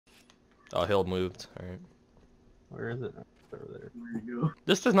Oh, hill moved. Alright. Where is it? Over there. Where you go?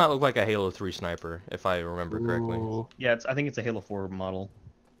 This does not look like a Halo 3 sniper, if I remember correctly. Ooh. Yeah, I think it's a Halo 4 model.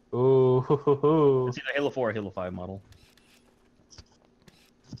 Ooh. Hoo, hoo, hoo. It's either Halo 4 or Halo 5 model.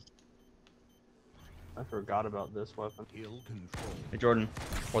 I forgot about this weapon. Hey, Jordan.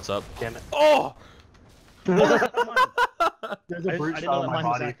 What's up? Damn it. Oh! There's a I brute didn't shot know on that my mine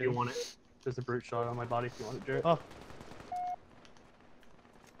was body if active. you want it. There's a brute shot on my body if you want it, Jared. Oh.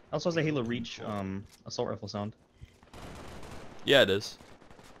 Also has a Halo Reach assault rifle sound. Yeah, it is.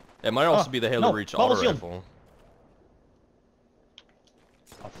 It might also be the Halo no, Reach bubble auto shield. rifle.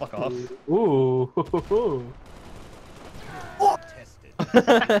 Oh, fuck off. Ooh. Hoo, hoo, hoo.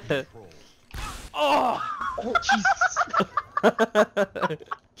 Oh! Oh, Jesus.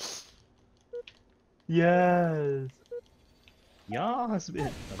 Yes. Yeah, it's a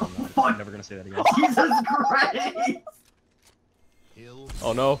bit. I'm never gonna say that again. Jesus Christ!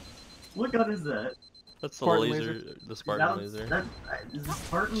 Oh no. What gun is that? That's the Spartan laser, laser. the Spartan That's- laser. That, is the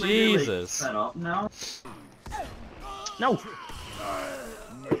Spartan laser Jesus. like, set up now? No!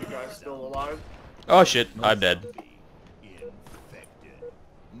 Are you guys still alive? Oh shit, I'm dead.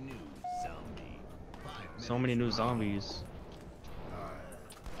 So many new zombies.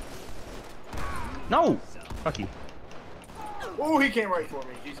 No! Fuck you. Oh, he came right for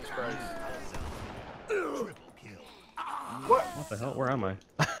me. Jesus Christ. What? What the hell? Where am I?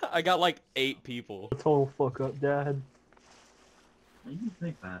 I got like 8 people. Total fuck up, Dad. You can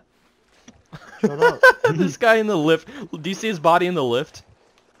think that. Shut up. This guy in the lift. Do you see his body in the lift?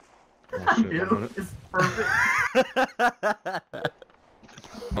 Oh, shit, I'm on Dude, it. it's perfect.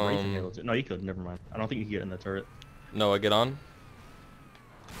 Raising Halo 2. No, you could. Never mind. I don't think you can get in the turret. No, I get on.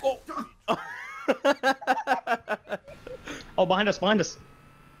 Oh! Oh, behind us! Behind us!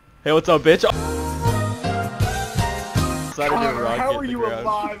 Hey, what's up, bitch? Decided to Connor, rocket how are the you ground.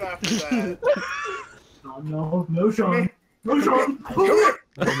 alive after that? Oh no, no Sean. No Sean. Come here!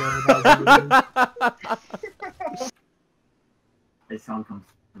 Hey, Sean comes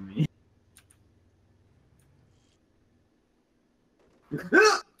for me.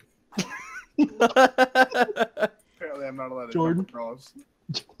 Apparently I'm not allowed to Jordan. jump across.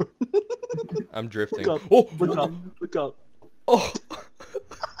 I'm drifting. Look up. Oh! Look up. Look up. Oh!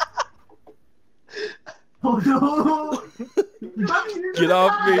 Oh no! Get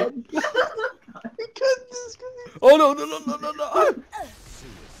off me! Oh no no no no no no!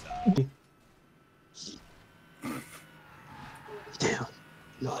 Damn.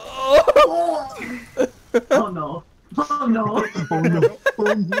 Oh! Oh no! Oh no! Oh no.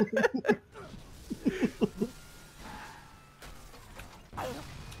 Oh no.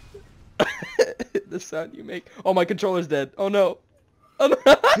 The sound you make. Oh, my controller's dead. Oh no! Oh no!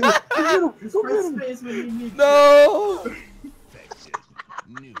 Just press space when you need No!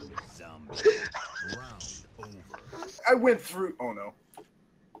 I went through. Oh no.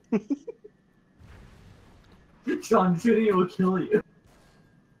 to. Sean, shooting it will kill you.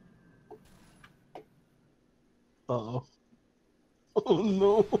 Uh-oh. Oh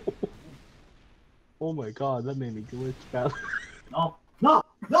no. Oh my god, that made me glitch bad. No! No!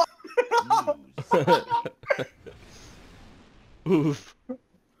 No! Oof.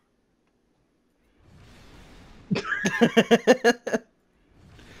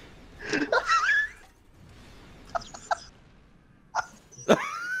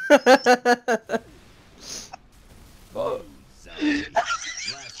 Oh.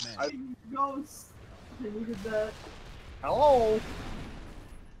 Ghost! I needed that. Hello?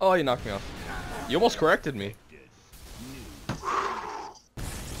 Oh, you knocked me off. You almost corrected me.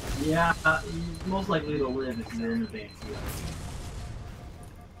 Yeah, most likely to live if you're in the base.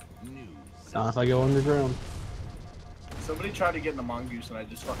 Not if I go underground. Somebody tried to get in the mongoose and I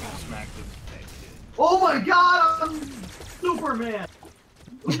just fucking smacked him. Oh my god! I'm Superman!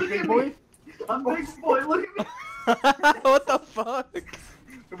 Look Big at boy? me! I'm Big Boy, look at me! What the fuck?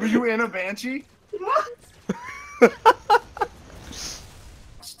 Were you in a banshee?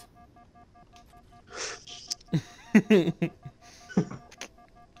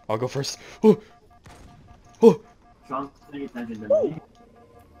 I'll go first. Oh. Oh. Sean's paying attention to me.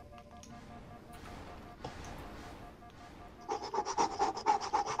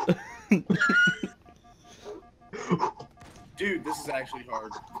 Dude, this is actually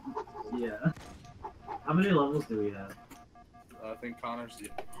hard. Yeah. How many levels do we have? I think Connor's the...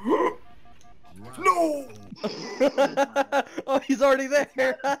 No! Oh, he's already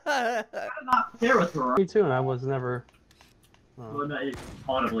there. Not fair with her. Me too, and I was never... Well, no, it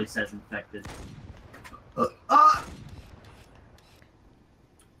audibly says infected. Ah!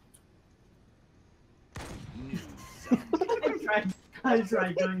 I'm trying to I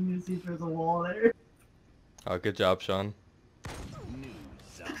tried going to see if there's a wall there. Oh, good job, Sean.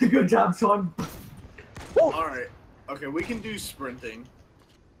 Good job, Sean. Alright. Okay, we can do sprinting.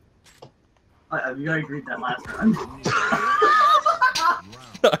 You already agreed that last round.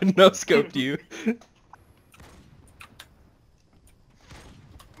 I no scoped you.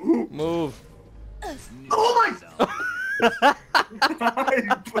 Move. Oh my!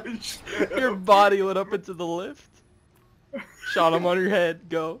 I pushed him. Your body went up into the lift. Shot him on your head.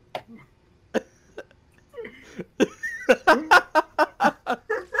 Go.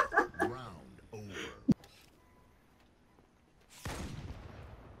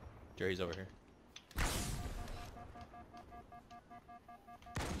 Jerry's over here.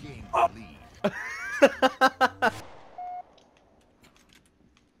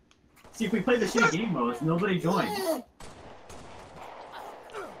 See, if we play the shit game modes, nobody joins.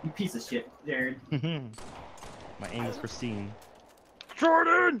 You piece of shit, Jared. My aim is pristine.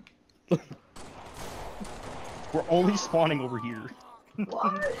 Jordan! We're only spawning over here.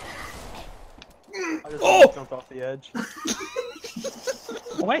 What? I just jumped off the edge.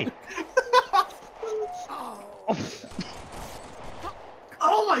 Oh, wait.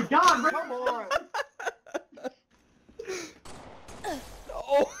 Oh my god! Come on.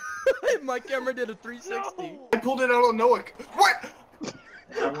 Oh, my camera did a 360. I pulled it out on Noah. What?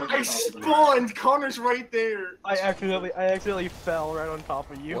 I spawned. Connor's right there. I accidentally fell right on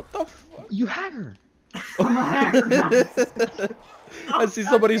top of you. What the fuck? You hacker! I'm a hacker. I see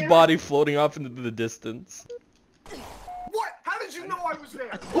somebody's body floating off into the distance. What? How did you know I was there?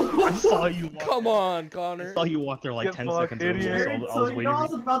 I saw you walk. Come on, Connor. I saw you walk there like Get 10 fucked, seconds earlier, idiot. so I So was you waiting know I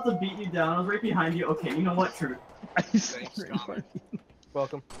for was about to beat you down. I was right behind you. Okay, you know what? True. Thanks, Connor.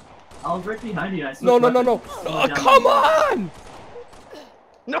 Welcome. I was right behind you. I No, switched no, no, no. weapons. Oh, come on!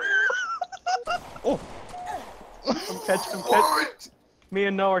 I'm catching. What? Me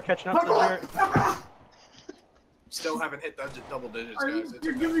and Noah are catching up to Jared. Still haven't hit that double digits, Are you, guys. It's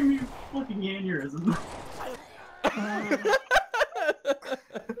you're okay. giving me fucking aneurysm.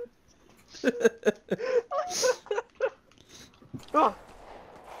 Oh.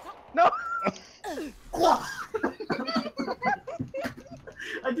 No!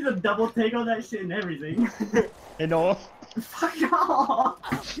 I did a double take on that shit and everything. Hey, Noah. Fuck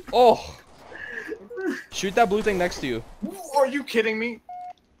off! Oh! Shoot that blue thing next to you. Are you kidding me?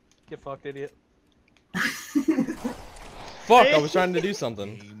 Get fucked, idiot. Fuck, I was trying to do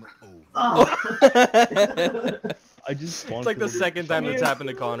something. Oh. I just spawned. It's like the second time it's happened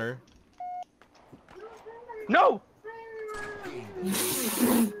to Connor. No!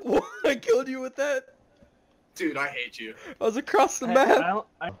 I killed you with that? Dude, I hate you. I was across the I map.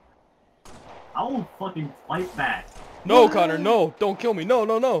 I will fucking fight back. No, Connor, no. Don't kill me. No,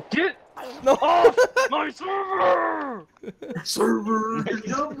 no, no. Get No. off my server! Server.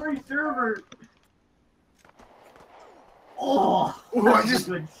 Get off my server! Oh! Oh, That I was just-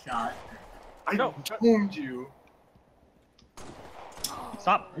 a good shot. I No. domed you.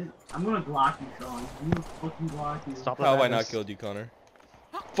 Stop. I'm gonna block you, Sean. I'm gonna fucking block you. Stop. How have I that not mess. killed you, Connor?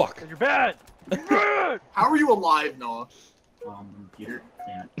 Fuck. You're bad! You're bad! How are you alive, Noah? Peter.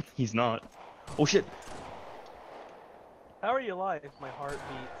 Damn it. He's not. Oh shit. How are you alive? My heart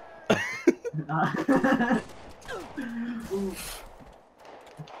Oof.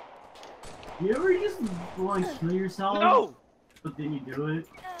 You ever just like kill yourself? No! But then you do it?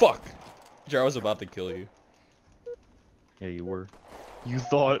 Fuck. Jar was about to kill you. Yeah, you were. You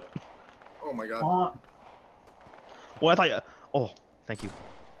thought. Oh my god. Oh, Well, I thought you. Oh, thank you.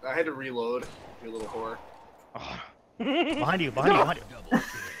 I had to reload, you little whore. Oh. Behind you. Behind you. Behind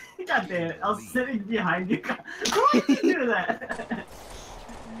you. God damn it. I was sitting behind you. Why did you do that? That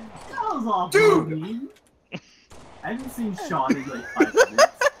was awful. Dude! Mean. I haven't seen Sean in like 5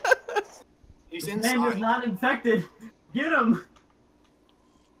 minutes. He's Man is inside. not infected. Get him.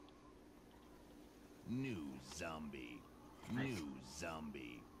 New zombie. New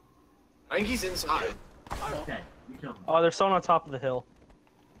zombie. I think he's inside. Okay, you killed him. Oh, there's someone on top of the hill.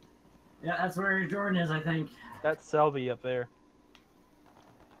 Yeah, that's where Jordan is, I think. That's Selby up there.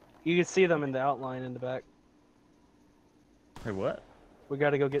 You can see them in the outline in the back. Hey, what? We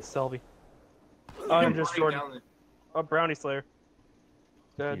gotta go get Selby. Oh, I'm I'm just Jordan. down there. Oh, Brownie Slayer.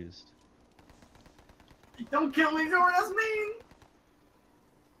 Dead. Confused. Don't kill me, Jordan. That's mean.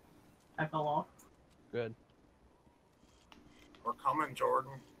 I fell off. Good. We're coming,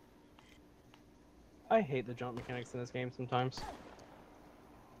 Jordan. I hate the jump mechanics in this game sometimes.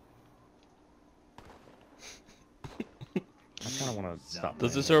 I kind of want to stop.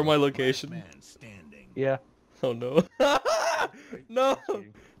 Does playing this show my location? Man standing. Yeah. Oh no. No.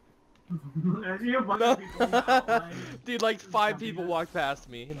 I see a bunch of people in the outline. Dude, like 5 people walked past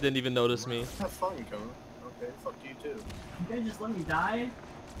me and didn't even notice me. Have fun, Kona. Okay, fuck you too. You guys just let me die?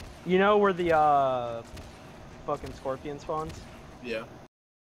 You know where the fucking scorpion spawns? Yeah.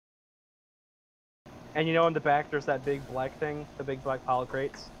 And you know in the back there's that big black thing, the big black pile of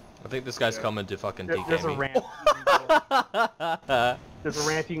crates? I think this guy's coming to fucking There's a TK me. ramp. You can go up. There's a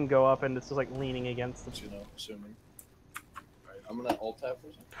ramp you can go up and it's just like leaning against the... You know, assuming. Alright, I'm gonna alt tab for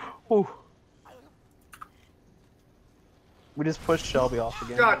a second. Ooh. We just pushed Shelby off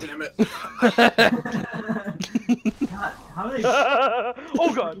again. God damn it. God, how are they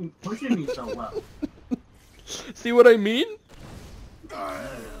Oh god! fucking pushing me so well? See what I mean?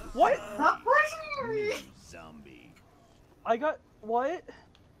 What? Stop pushing me! Zombie. I got... What?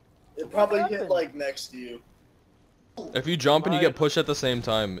 It probably What hit happened? like next to you. If you jump and you Right. get pushed at the same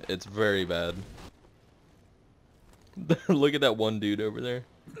time, it's very bad. Look at that one dude over there.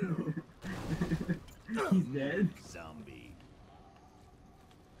 He's dead. Zombie.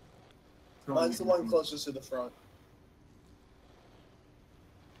 Mine's the one closest to the front.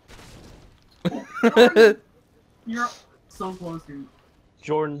 You're so close to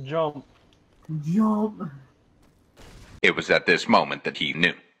Jordan, jump. jump. It was at this moment that he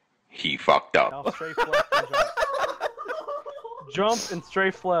knew. He fucked up. Now strafe left and jump. Jump and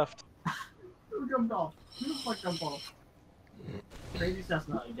strafe left. Who jumped off? Who the fuck jumped off? Crazy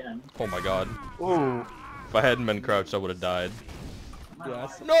Cessna again. Oh my god. Ooh. If I hadn't been crouched, I would have died.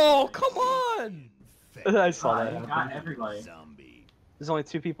 Yes. No, come on! I saw God, that you happen. got everybody. Zombie. There's only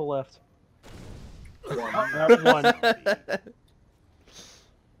 2 people left. One. One.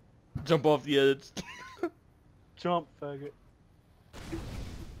 Jump off the edge. Jump, faggot.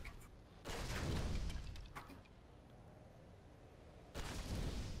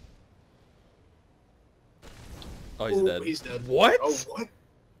 Oh, he's Ooh, dead. He's dead. What? Oh, what?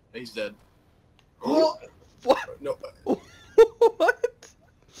 He's dead. What? No. What?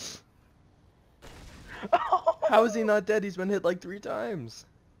 How is he not dead? He's been hit like 3 times.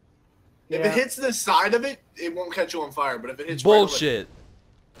 If it hits the side of it, it won't catch you on fire. But if it hits Bullshit.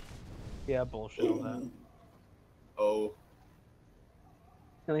 Yeah, bullshit on that. Oh.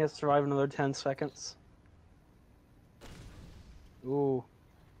 He only has to survive another 10 seconds. Ooh.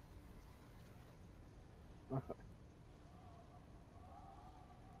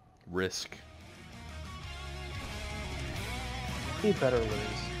 Risk. He better lose.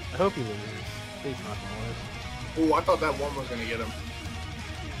 I hope he loses. He's not gonna lose. Ooh, I thought that one was gonna get him.